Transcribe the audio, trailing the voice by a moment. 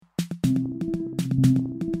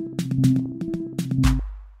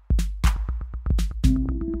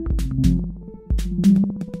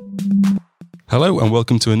Hello and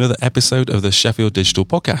welcome to another episode of the Sheffield Digital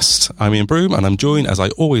Podcast. I'm Ian Broom and I'm joined, as I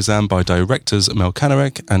always am, by directors Mel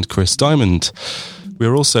Kanarek and Chris Diamond.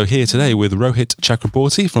 We're also here today with Rohit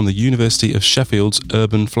Chakraborty from the University of Sheffield's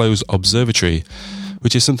Urban Flows Observatory,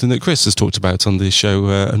 which is something that Chris has talked about on the show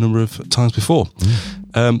a number of times before.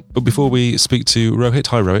 But before we speak to Rohit,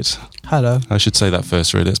 hi Rohit. Hello. I should say that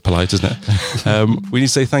first, really. It's polite, isn't it? We need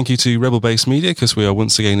to say thank you to Rebel Base Media because we are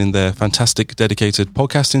once again in their fantastic dedicated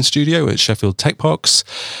podcasting studio at Sheffield Tech Parks.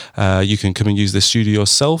 You can come and use this studio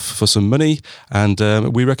yourself for some money, and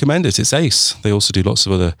we recommend it. It's ace. They also do lots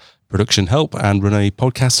of other production help and run a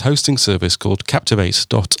podcast hosting service called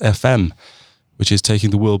Captivate.fm, which is taking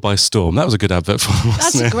the world by storm. That was a good advert for them,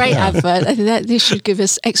 That's a great advert. I think that they should give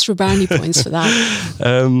us extra brownie points for that.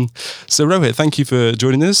 So Rohit, thank you for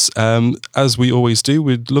joining us. As we always do,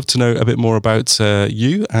 we'd love to know a bit more about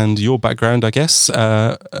you and your background, I guess,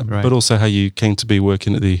 but also how you came to be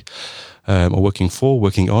working at the, or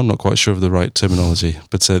working on, not quite sure of the right terminology,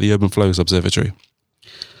 but the Urban Flows Observatory.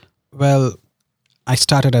 Well, I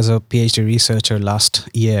started as a PhD researcher last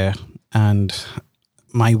year, and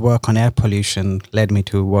my work on air pollution led me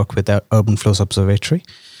to work with the Urban Flows Observatory.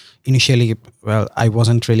 Initially, well, I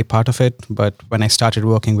wasn't really part of it, but when I started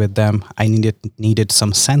working with them, I needed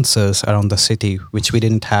some sensors around the city, which we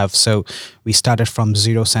didn't have. So we started from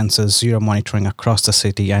zero sensors, zero monitoring across the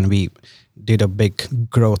city, and we did a big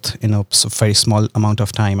growth in a very small amount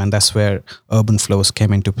of time. And that's where Urban Flows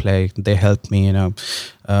came into play. They helped me,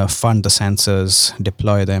 fund the sensors,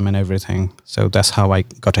 deploy them and everything. So that's how I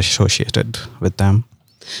got associated with them.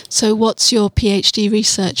 So what's your PhD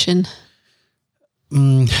research in?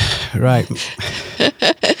 Right.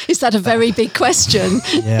 Is that a very big question?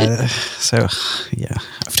 I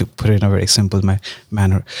have to put it in a very simple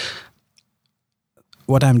manner.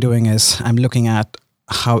 What I'm doing is I'm looking at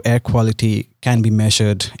how air quality can be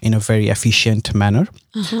measured in a very efficient manner.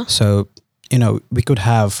 Uh-huh. So, we could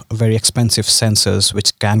have very expensive sensors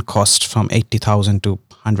which can cost from 80,000 to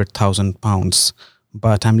 100,000 pounds.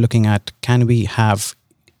 But I'm looking at, can we have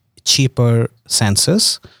cheaper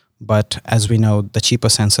sensors? But as we know, the cheaper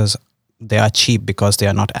sensors, they are cheap because they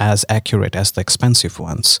are not as accurate as the expensive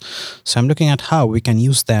ones. So I'm looking at how we can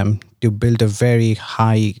use them to build a very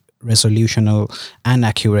high resolutional and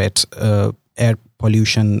accurate air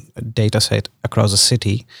pollution data set across the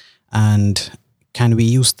city. And can we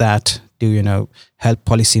use that to, help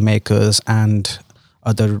policymakers and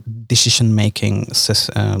other decision-making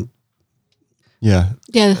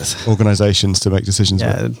organizations to make decisions.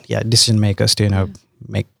 Decision makers to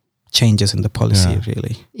make changes in the policy,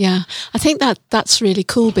 really. Yeah, I think that's really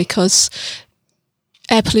cool because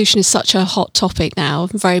air pollution is such a hot topic now,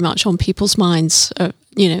 very much on people's minds,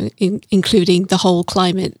 including the whole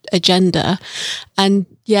climate agenda. And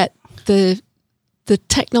yet the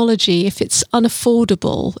technology, if it's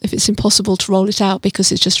unaffordable, if it's impossible to roll it out because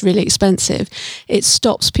it's just really expensive, it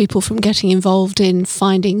stops people from getting involved in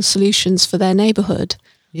finding solutions for their neighborhood.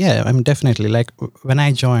 Yeah, I mean, definitely. Like when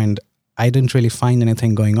I joined, I didn't really find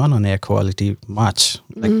anything going on air quality much.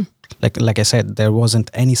 Like I said, there wasn't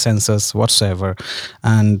any sensors whatsoever,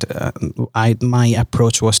 and my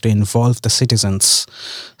approach was to involve the citizens.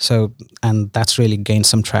 So, and that's really gained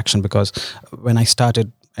some traction because when I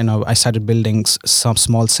started, I started building some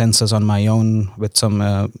small sensors on my own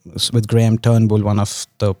with Graham Turnbull,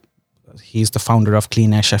 he's the founder of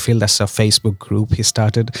Clean Air Sheffield. That's a Facebook group he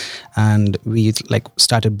started, and we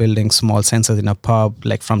started building small sensors in a pub,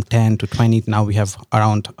 from 10 to 20. Now we have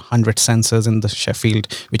around 100 sensors in the Sheffield,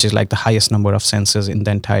 which is the highest number of sensors in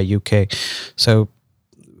the entire UK. So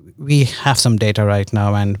we have some data right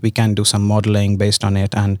now, and we can do some modeling based on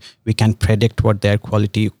it, and we can predict what the air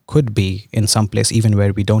quality could be in some place, even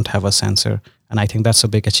where we don't have a sensor. And I think that's a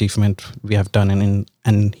big achievement we have done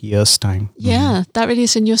in years' time. Yeah, that really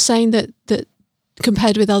is. And you're saying that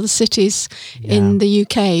compared with other cities in the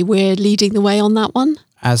UK, we're leading the way on that one?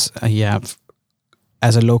 As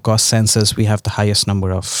a low-cost sensors, we have the highest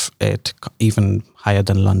number of it, even higher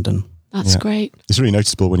than London. That's great. It's really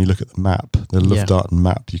noticeable when you look at the map, the Luftdaten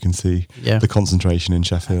map, you can see the concentration in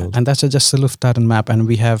Sheffield. And that's just a Luftdaten map, and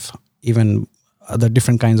we have even other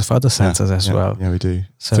different kinds of other sensors as well. Yeah, we do.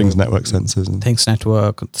 So Things Network sensors. Things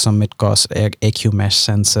Network, some mid-cost AQ Mesh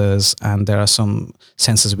sensors, and there are some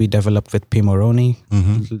sensors we developed with P. Moroni,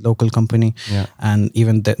 local company, and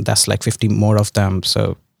even that's 50 more of them.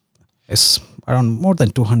 So it's around more than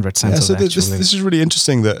 200 sensors. Yeah, so this is really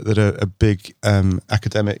interesting that a big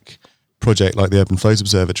academic project like the Urban Flows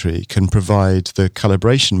Observatory can provide the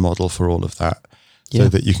calibration model for all of that, so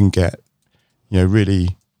that you can get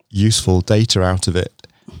really useful data out of it.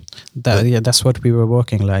 That's what we were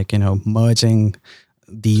working merging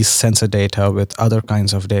these sensor data with other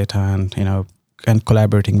kinds of data, and and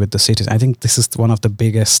collaborating with the cities. I think this is one of the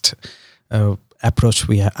biggest approach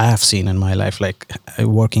I have seen in my life, like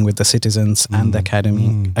working with the citizens and the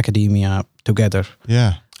academia together.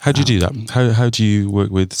 Yeah. How do you do that? How do you work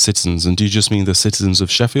with citizens? And do you just mean the citizens of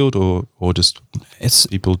Sheffield, or just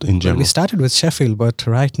people in general? We started with Sheffield, but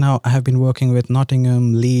right now I have been working with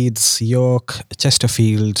Nottingham, Leeds, York,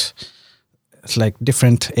 Chesterfield. It's like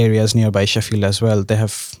different areas nearby Sheffield as well. They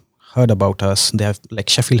have heard about us. They have, like,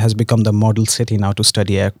 Sheffield has become the model city now to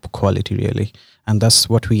study air quality, really, and that's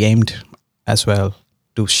what we aimed as well,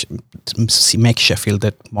 to make Sheffield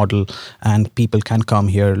that model, and people can come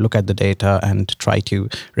here, look at the data, and try to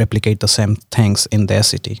replicate the same things in their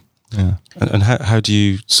city. Yeah. And how do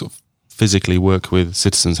you sort of physically work with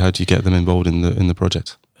citizens? How do you get them involved in the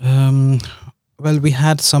project? Well, we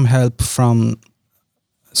had some help from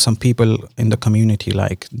some people in the community,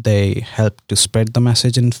 like they helped to spread the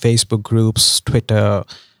message in Facebook groups, Twitter,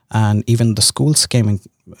 and even the schools came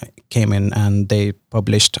in and they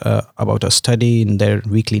published about our study in their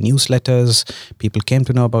weekly newsletters. People came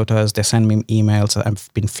to know about us. They sent me emails. I've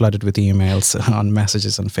been flooded with emails on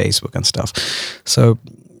messages on Facebook and stuff. So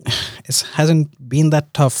it hasn't been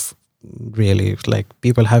that tough, really. Like,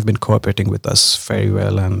 people have been cooperating with us very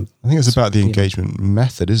well. And I think it's about the engagement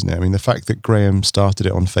method, isn't it? I mean, the fact that Graham started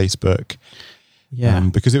it on Facebook,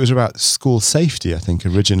 because it was about school safety, I think,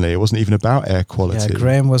 originally. It wasn't even about air quality. Yeah,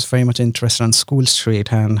 Graham was very much interested on School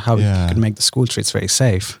Street and how we could make the school streets very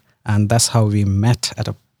safe. And that's how we met at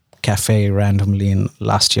a cafe randomly in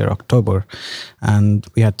last year, October. And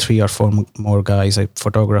we had 3 or 4 more guys, a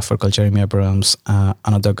photographer called Jeremy Abrams,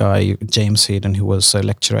 another guy, James Hayden, who was a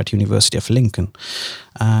lecturer at University of Lincoln.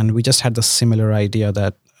 And we just had the similar idea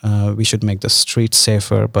that we should make the streets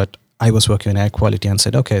safer. But I was working on air quality and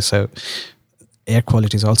said, okay, so air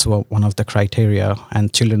quality is also one of the criteria,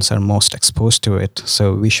 and children are most exposed to it.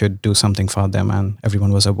 So we should do something for them, and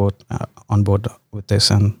everyone was on board with this,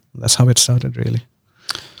 and that's how it started, really.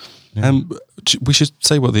 We should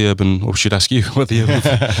say what the urban, or should ask you what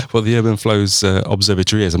the Urban Flows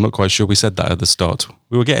Observatory is. I'm not quite sure we said that at the start.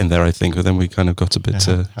 We were getting there, I think, but then we kind of got a bit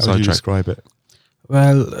sidetracked. How would you describe it?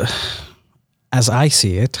 Well, as I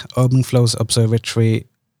see it, Urban Flows Observatory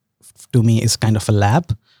to me is kind of a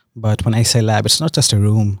lab. But when I say lab, it's not just a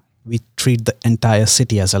room. We treat the entire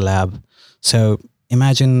city as a lab. So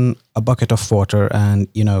imagine a bucket of water, and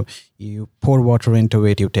you pour water into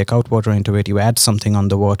it, you take out water into it, you add something on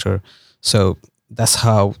the water. So that's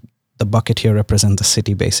how the bucket here represents the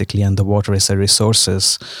city, basically, and the water is the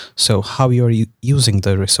resources. So how you're using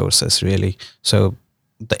the resources, really. So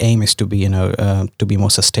the aim is to be, to be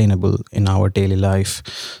more sustainable in our daily life.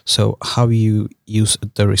 So how you use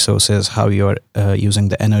the resources, how you're using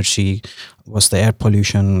the energy, was the air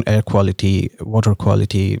pollution, air quality, water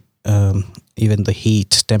quality, even the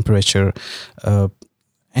heat, temperature,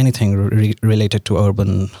 anything related to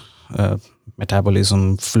urban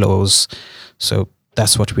metabolism, flows. So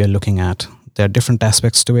that's what we are looking at. There are different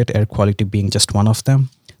aspects to it, air quality being just one of them.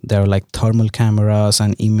 There are like thermal cameras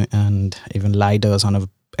and even LiDARs on a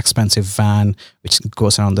expensive van which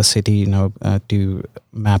goes around the city, to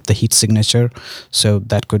map the heat signature. So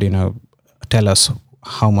that could, tell us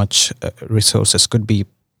how much resources could be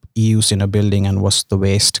used in a building and what's the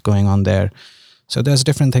waste going on there. So there's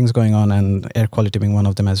different things going on, and air quality being one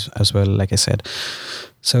of them as well, like I said.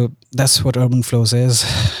 So that's what Urban Flows is.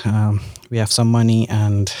 We have some money,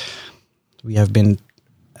 and we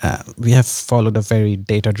have followed a very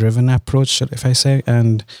data-driven approach, if I say,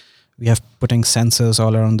 and we have putting sensors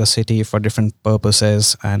all around the city for different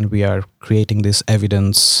purposes, and we are creating this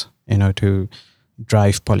evidence, to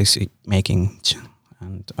drive policy making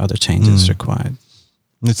and other changes required.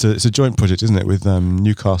 It's a joint project, isn't it, with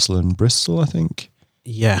Newcastle and Bristol, I think?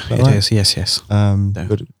 Yeah, it is. Yes.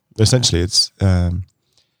 But essentially, it's you're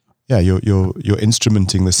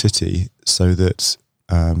instrumenting the city so that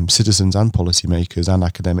citizens and policymakers and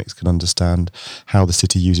academics can understand how the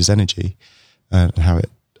city uses energy and how it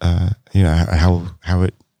how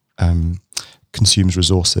it consumes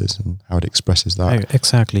resources and how it expresses that.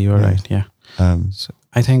 Exactly, you're right. Yeah. So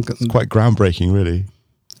I think it's quite groundbreaking, really.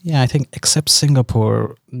 Yeah, I think except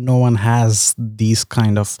Singapore, no one has these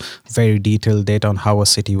kind of very detailed data on how a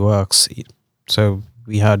city works. So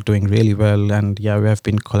we are doing really well, and we have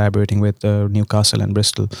been collaborating with Newcastle and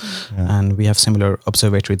Bristol, and we have similar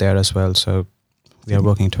observatory there as well. So we are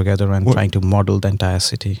working together and trying to model the entire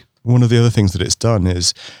city. One of the other things that it's done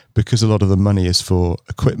is, because a lot of the money is for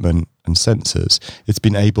equipment and sensors, it's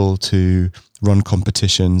been able to run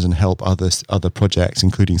competitions and help other projects,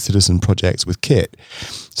 including citizen projects, with kit.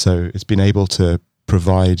 So it's been able to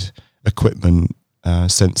provide equipment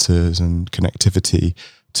sensors and connectivity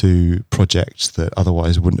to projects that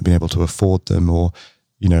otherwise wouldn't have been able to afford them, or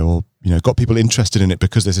got people interested in it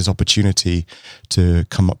because there's this opportunity to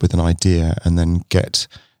come up with an idea and then get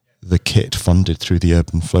the kit funded through the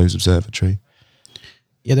Urban Flows Observatory.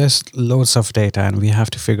 Yeah, there's loads of data, and we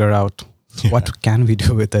have to figure out what can we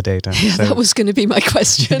do with the data. Yeah, that was going to be my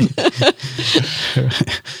question.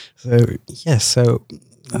 So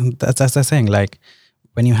that's the thing. Like,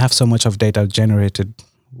 when you have so much of data generated,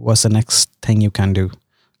 what's the next thing you can do?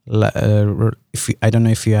 I don't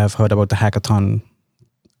know if you have heard about the hackathon.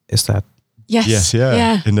 Is that? Yes.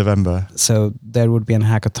 In November. So there would be a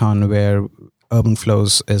hackathon where Urban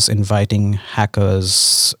Flows is inviting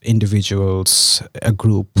hackers, individuals, a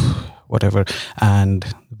group, whatever, and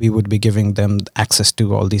we would be giving them access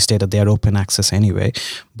to all these data. They are open access anyway,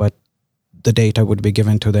 but the data would be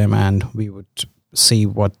given to them, and we would see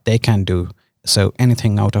what they can do. So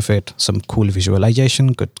anything out of it, some cool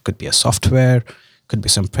visualization, could be a software, could be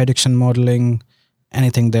some prediction modeling,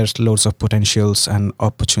 anything. There's loads of potentials and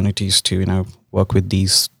opportunities to work with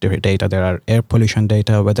these data. There are air pollution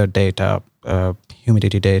data, weather data,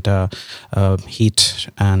 humidity data, heat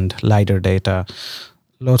and LiDAR data.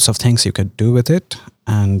 Lots of things you could do with it,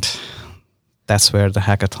 and that's where the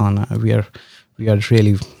hackathon. We are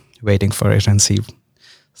really waiting for it and see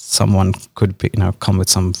someone could be come with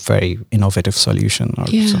some very innovative solution. Or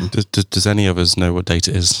some. Does any of us know what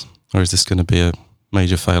data is, or is this going to be a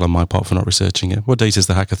major fail on my part for not researching it? What date is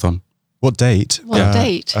the hackathon? What date? What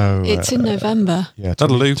date? It's in November. Yeah,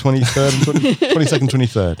 that'll do. 23rd, 22nd,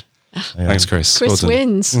 23rd. Yeah. Thanks, Chris. Chris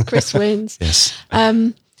wins. Chris wins. Yes.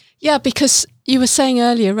 Because you were saying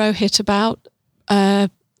earlier, Rohit, about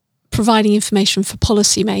providing information for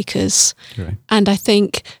policymakers. Right. And I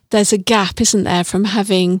think there's a gap, isn't there, from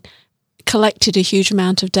having collected a huge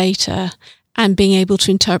amount of data and being able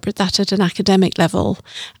to interpret that at an academic level,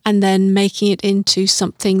 and then making it into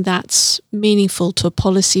something that's meaningful to a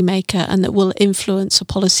policymaker and that will influence a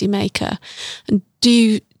policymaker. And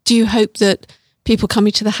do you hope that people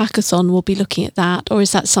coming to the hackathon will be looking at that, or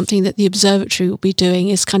is that something that the observatory will be doing,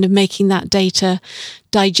 is kind of making that data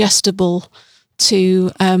digestible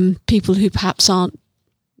to people who perhaps aren't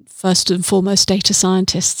first and foremost data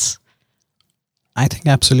scientists? I think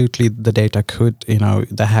absolutely the data could, in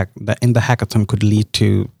the hackathon could lead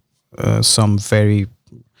to some very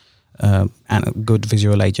good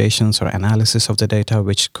visualizations or analysis of the data,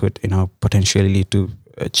 which could, potentially lead to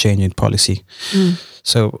a change in policy.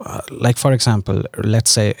 So, like for example, let's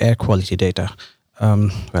say air quality data.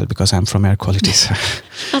 Because I'm from air quality, so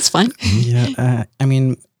that's fine. Yeah,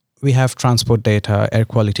 we have transport data, air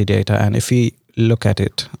quality data, and if we look at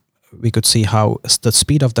it, we could see how the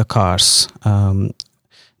speed of the cars,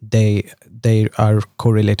 they are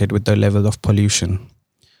correlated with the level of pollution.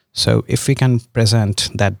 So if we can present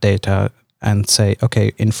that data and say,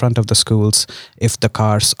 okay, in front of the schools, if the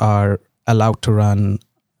cars are allowed to run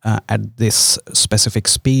at this specific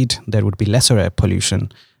speed, there would be lesser air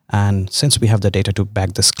pollution. And since we have the data to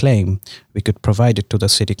back this claim, we could provide it to the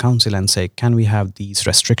city council and say, can we have these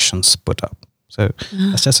restrictions put up? So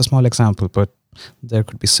that's just a small example, but there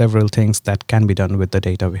could be several things that can be done with the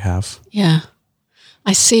data we have. Yeah,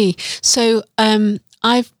 I see. So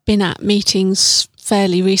I've been at meetings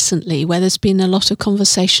fairly recently where there's been a lot of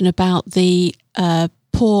conversation about the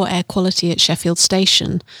poor air quality at Sheffield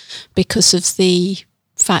Station because of the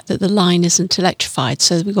fact that the line isn't electrified.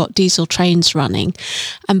 So we've got diesel trains running.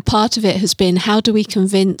 And part of it has been, how do we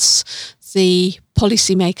convince the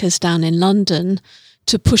policymakers down in London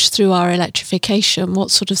to push through our electrification?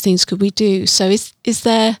 What sort of things could we do? So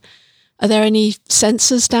are there any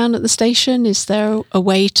sensors down at the station? Is there a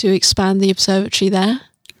way to expand the observatory there?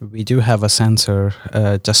 We do have a sensor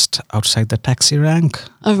just outside the taxi rank.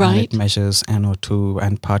 Oh, right. And it measures NO2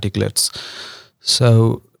 and particulates.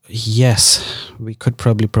 So yes, we could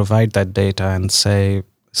probably provide that data and say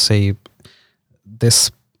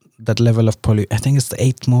that level of I think it's the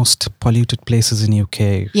 8th most polluted places in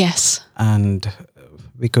UK. Yes. And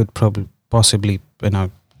we could possibly,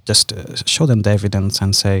 just show them the evidence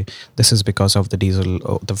and say, this is because of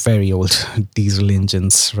the very old diesel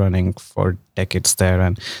engines running for decades there,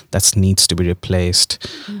 and that needs to be replaced.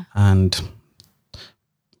 Yeah.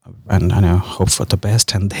 And I hope for the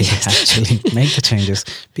best, and they actually make the changes.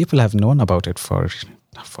 People have known about it for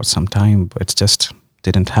some time, but it just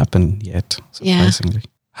didn't happen yet, surprisingly. Yeah.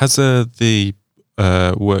 Has the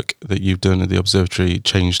work that you've done at the observatory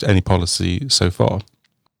changed any policy so far?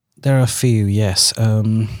 There are a few, yes.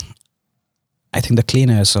 I think the clean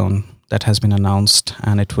air zone that has been announced,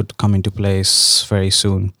 and it would come into place very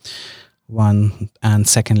soon, one, and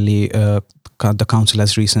secondly, the council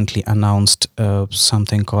has recently announced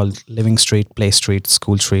something called Living Street, Play Street,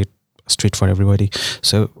 School Street, Street for Everybody.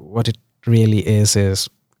 So what it really is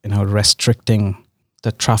restricting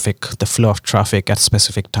the traffic, the flow of traffic at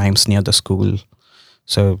specific times near the school.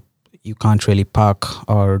 So you can't really park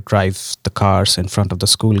or drive the cars in front of the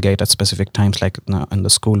school gate at specific times, like in the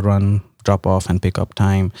school run, drop off and pick up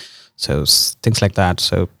time. So things like that.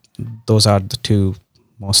 So those are the two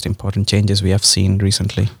most important changes we have seen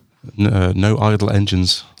recently. No idle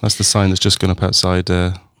engines. That's the sign that's just gone up outside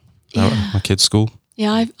my kid's school.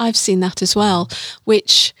 Yeah, I've seen that as well,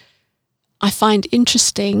 which I find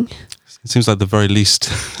interesting. It seems like the very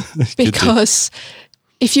least. Because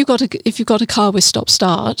if you've got a car with stop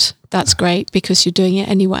start, that's great because you're doing it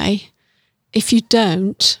anyway. If you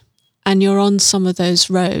don't, and you're on some of those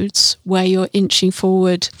roads where you're inching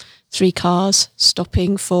forward 3 cars,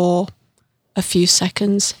 stopping for a few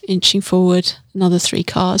seconds, inching forward another 3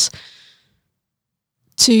 cars,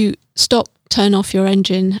 to stop, turn off your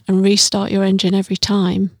engine and restart your engine every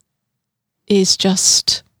time is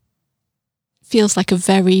just feels like a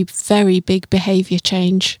very, very big behaviour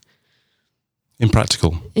change.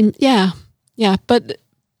 Impractical. Yeah. But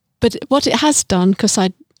what it has done, because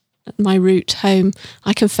my route home,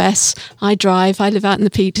 I confess, I live out in the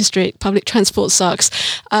Peak District, public transport sucks.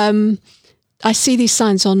 I see these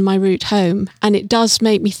signs on my route home, and it does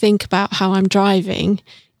make me think about how I'm driving,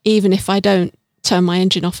 even if I don't turn my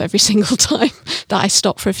engine off every single time that I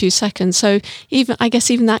stop for a few seconds. So even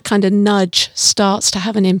that kind of nudge starts to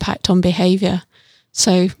have an impact on behaviour.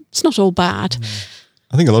 So it's not all bad.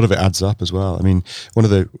 I think a lot of it adds up as well. I mean, one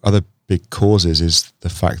of the other big causes is the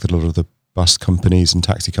fact that a lot of the bus companies and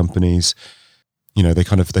taxi companies, they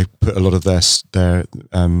put a lot of their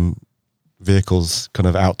vehicles kind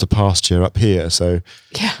of out to pasture up here. So,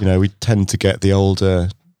 we tend to get the older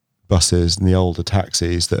buses and the older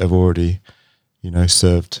taxis that have already,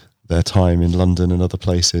 served their time in London and other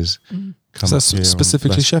places. So that's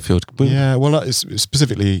specifically Sheffield? Yeah, well, it's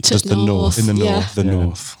specifically just the north. In the north. Yeah. The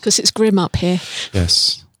north. Because it's grim up here.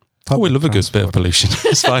 Yes. We love a good bit of pollution.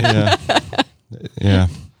 It's fine. Yeah.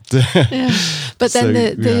 But then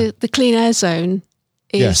the clean air zone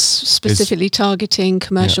is specifically targeting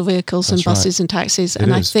commercial vehicles and buses and taxis.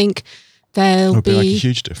 And I think there'll be like a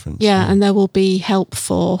huge difference. Yeah, and there will be help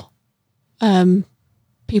for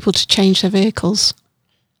people to change their vehicles.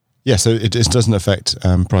 Yeah, so it doesn't affect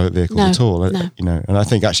private vehicles at all. No. And I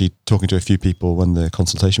think actually talking to a few people when the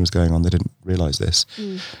consultation was going on, they didn't realise this.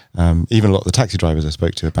 Even a lot of the taxi drivers I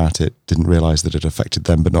spoke to about it didn't realise that it affected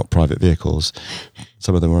them, but not private vehicles.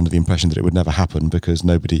 Some of them were under the impression that it would never happen because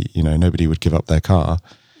nobody would give up their car.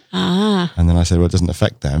 And then I said, well, it doesn't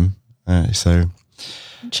affect them. So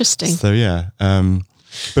interesting. So yeah.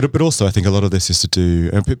 But also I think a lot of this is to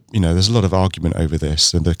do, there's a lot of argument over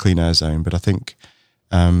this and the clean air zone, but I think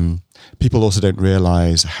people also don't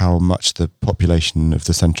realise how much the population of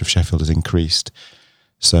the centre of Sheffield has increased.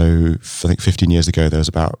 So I think 15 years ago there was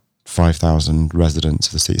about 5,000 residents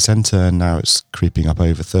of the city centre, and now it's creeping up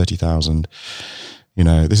over 30,000.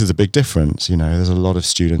 This is a big difference. There's a lot of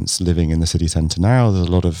students living in the city centre now. There's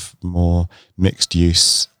a lot of more mixed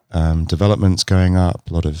use developments going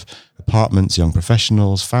up, a lot of apartments, young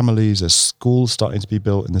professionals, families, there's schools starting to be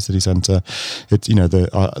built in the city centre. It's,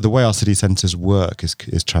 the way our city centres work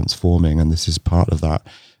is transforming, and this is part of that.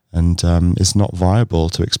 And it's not viable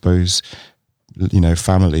to expose,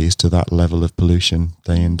 families to that level of pollution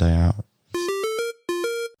day in, day out.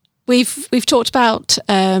 We've talked about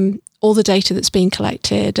all the data that's being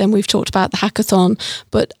collected, and we've talked about the hackathon,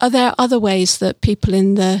 but are there other ways that people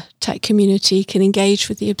in the tech community can engage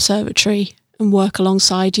with the observatory and work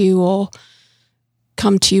alongside you or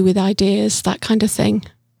come to you with ideas, that kind of thing?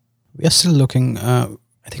 We are still looking, I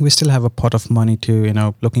think we still have a pot of money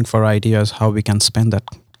to, looking for ideas how we can spend that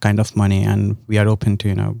kind of money, and we are open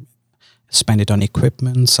to, spend it on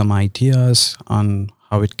equipment, some ideas on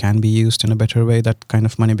how it can be used in a better way, that kind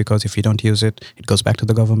of money, because if you don't use it, it goes back to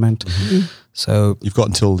the government. Mm-hmm. So you've got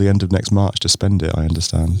until the end of next March to spend it, I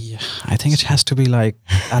understand. Yeah, I think it has to be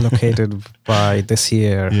allocated by this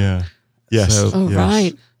year. Yeah. Yes. So, yes.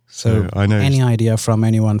 Right. So I know any idea from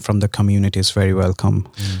anyone from the community is very welcome.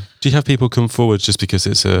 Do you have people come forward just because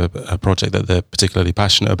it's a project that they're particularly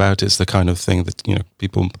passionate about? It's the kind of thing that,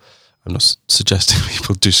 people, I'm not suggesting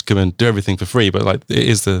people just come and do everything for free, but it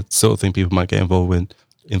is the sort of thing people might get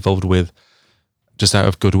involved with just out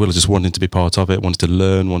of goodwill, just wanting to be part of it, wanting to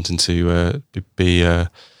learn, wanting to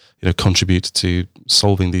contribute to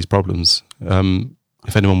solving these problems.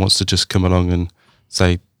 If anyone wants to just come along and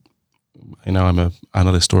say, I'm an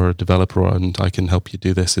analyst or a developer and I can help you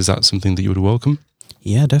do this, is that something that you would welcome?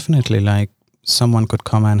 Yeah, definitely. Like someone could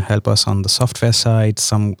come and help us on the software side,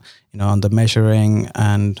 some, on the measuring,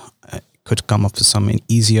 and could come up with some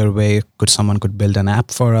easier way. Someone could build an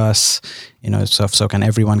app for us, so can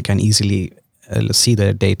everyone can easily see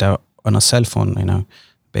the data on a cell phone,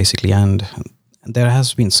 basically. And there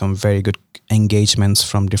has been some very good engagements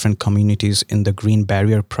from different communities in the Green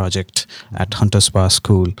Barrier project at Hunters Bar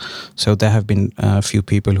School. So there have been a few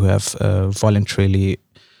people who have voluntarily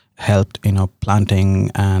helped,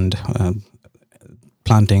 planting and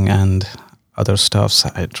other stuff.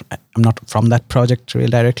 I'm not from that project really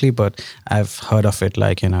directly, but I've heard of it.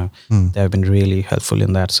 Like, they have been really helpful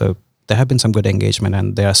in that. So there have been some good engagement,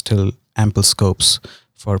 and there are still ample scopes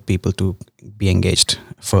for people to be engaged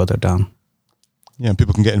further down. Yeah, and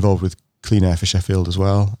people can get involved with Clean Air for Sheffield as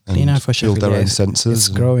well. And Clean Air for Sheffield, build their own sensors. It's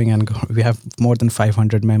growing, and we have more than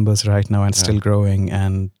 500 members right now, and still growing.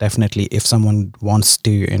 And definitely, if someone wants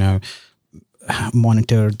to,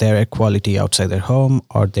 monitor their air quality outside their home,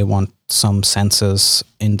 or they want some sensors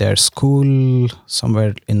in their school,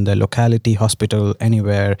 somewhere in the locality, hospital,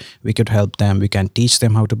 anywhere, we could help them. We can teach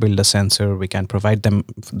them how to build a sensor. We can provide them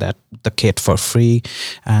the kit for free,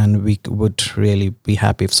 and we would really be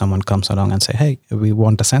happy if someone comes along and say, "Hey, we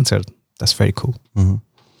want a sensor." That's very cool. Mm-hmm.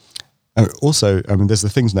 Also, there's the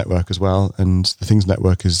Things Network as well, and the Things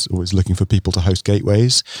Network is always looking for people to host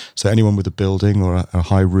gateways. So anyone with a building or a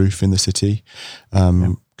high roof in the city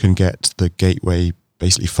can get the gateway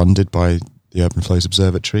basically funded by the Urban Flows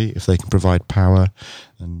Observatory if they can provide power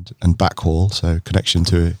and backhaul, so connection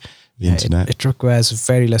to the internet. It requires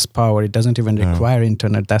very less power. It doesn't even require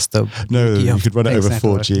internet. That's the you could run it over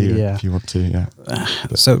network. 4G if you want to. Yeah.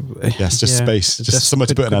 Yes, just space, just somewhere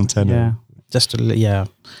to put an antenna. Yeah,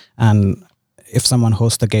 and if someone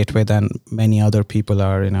hosts the gateway, then many other people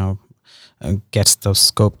are gets the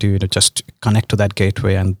scope to just connect to that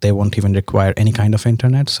gateway, and they won't even require any kind of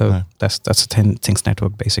internet. So that's a Things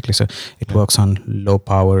Network basically. So it works on low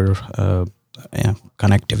power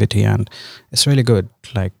connectivity, and it's really good.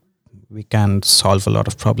 Like, we can solve a lot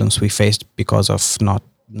of problems we faced because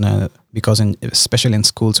especially in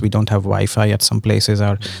schools we don't have Wi-Fi at some places,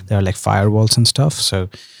 or there are like firewalls and stuff. So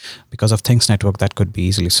because of Things Network, that could be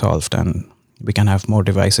easily solved, and we can have more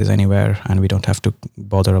devices anywhere, and we don't have to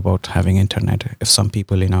bother about having internet if some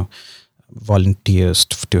people volunteers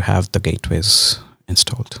to have the gateways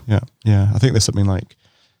installed. I think there's something like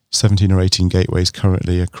 17 or 18 gateways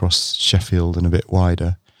currently across Sheffield and a bit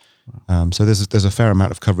wider. So there's a fair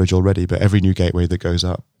amount of coverage already, but every new gateway that goes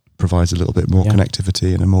up provides a little bit more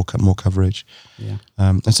connectivity and more coverage. Yeah.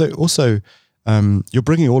 And so also, you're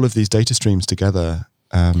bringing all of these data streams together.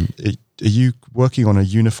 Are you working on a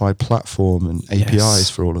unified platform and APIs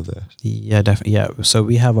for all of this? Yeah, definitely. Yeah. So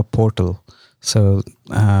we have a portal. So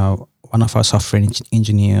one of our software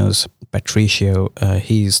engineers, Patricio,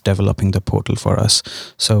 he's developing the portal for us.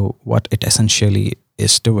 So what it essentially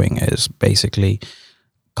is doing is basically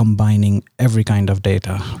combining every kind of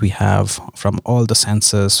data we have from all the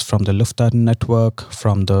sensors, from the Lufthansa network,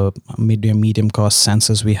 from the medium cost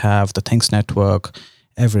sensors we have, the Things Network,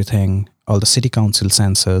 everything, all the city council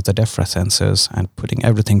sensors, the DEFRA sensors, and putting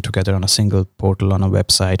everything together on a single portal, on a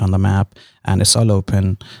website, on the map, and it's all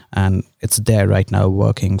open, and it's there right now,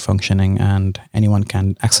 working, functioning, and anyone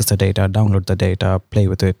can access the data, download the data, play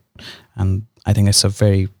with it. And I think it's a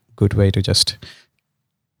very good way to just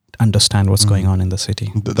understand what's going on in the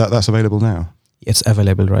city. That's available now? It's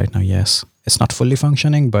available right now, yes. It's not fully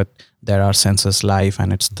functioning, but there are sensors live,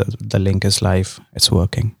 and it's the link is live. It's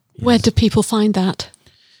working. Yes. Where do people find that?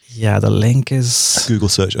 Yeah, the link is Google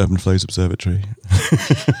search Urban Flows Observatory.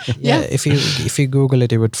 Yeah, if you Google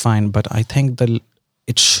it, you would find. But I think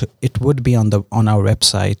it would be on our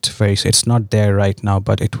website very soon. It's not there right now,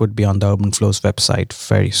 but it would be on the Urban Flows website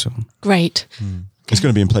very soon. Great. It's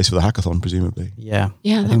going to be in place for the hackathon, presumably. Yeah.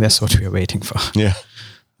 I think that's what we are waiting for. Yeah.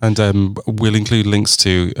 And we'll include links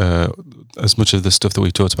to as much of the stuff that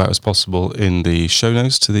we talked about as possible in the show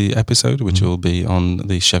notes to the episode, which will be on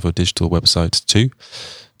the Sheffield Digital website too,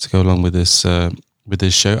 to go along with this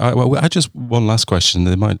show. I just one last question.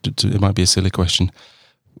 It might be a silly question.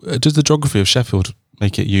 Does the geography of Sheffield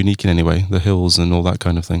make it unique in any way? The hills and all that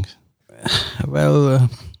kind of thing. Well,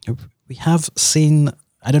 we have seen.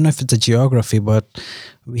 I don't know if it's the geography, but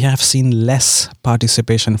we have seen less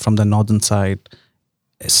participation from the northern side.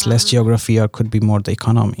 It's less geography, or could be more the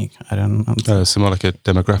economy. I don't know. So more like a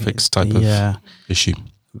demographics type of issue.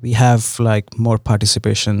 We have like more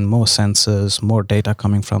participation, more sensors, more data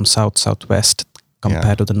coming from southwest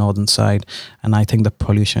compared to the northern side. And I think the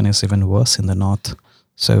pollution is even worse in the north.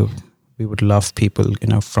 So we would love people,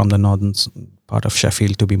 from the northern part of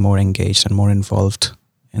Sheffield to be more engaged and more involved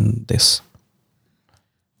in this.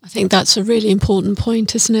 I think that's a really important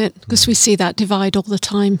point, isn't it? Because we see that divide all the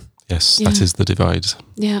time. Yes, that is the divide.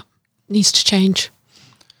 Yeah, needs to change.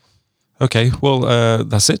 Okay, well,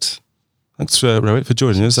 that's it. Thanks, Rohit, for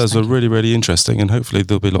joining us. That was really, really interesting, and hopefully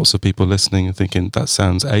there'll be lots of people listening and thinking, that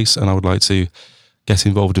sounds ace, and I would like to get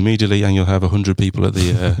involved immediately, and you'll have 100 people at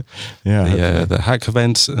the the hack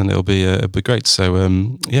event, and it'll be great. So,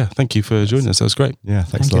 thank you for joining us. That was great. Yeah,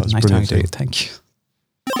 thanks a lot. Nice talking to you. Thank you.